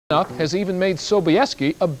has even made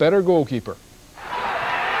Sobieski a better goalkeeper.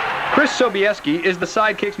 Chris Sobieski is the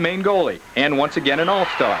Sidekicks' main goalie, and once again an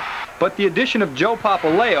all-star. But the addition of Joe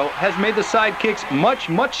Papaleo has made the Sidekicks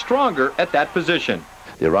much stronger at that position.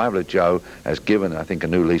 The arrival of Joe has given, I think, a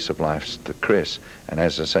new lease of life to Chris, and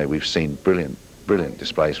as I say, we've seen brilliant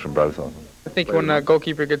displays from both of them. I think when a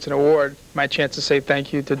goalkeeper gets an award, my chance to say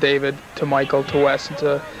thank you to David, to Michael, to Wes, and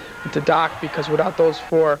to Doc, because without those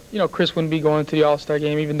four, you know, Chris wouldn't be going to the All-Star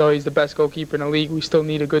game. Even though he's the best goalkeeper in the league, we still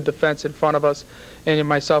need a good defense in front of us. And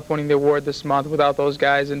myself winning the award this month, without those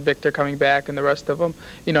guys and Victor coming back and the rest of them,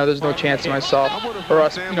 you know, there's no chance of myself or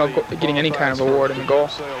us, you know, getting any kind of award in the goal.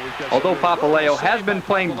 Although Papaleo has been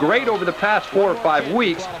playing great over the past 4 or 5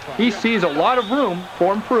 weeks, he sees a lot of room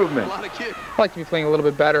for improvement. I'd like to be playing a little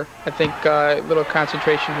bit better. I think a little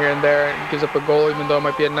concentration here and there, and gives up a goal, even though it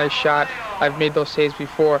might be a nice shot. I've made those saves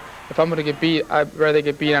before. If I'm going to get beat, I'd rather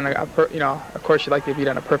get beat on you know, of course you'd like to get beat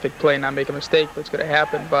on a perfect play and not make a mistake, but it's going to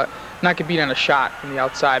happen. But not get beat on a shot from the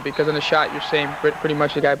outside, because on a shot you're saying pretty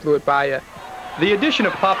much the guy blew it by you. The addition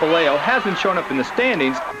of Papaleo hasn't shown up in the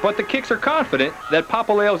standings, but the Kicks are confident that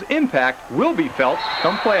Papaleo's impact will be felt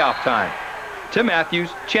come playoff time. Timm Mathews,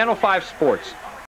 Channel 5 Sports.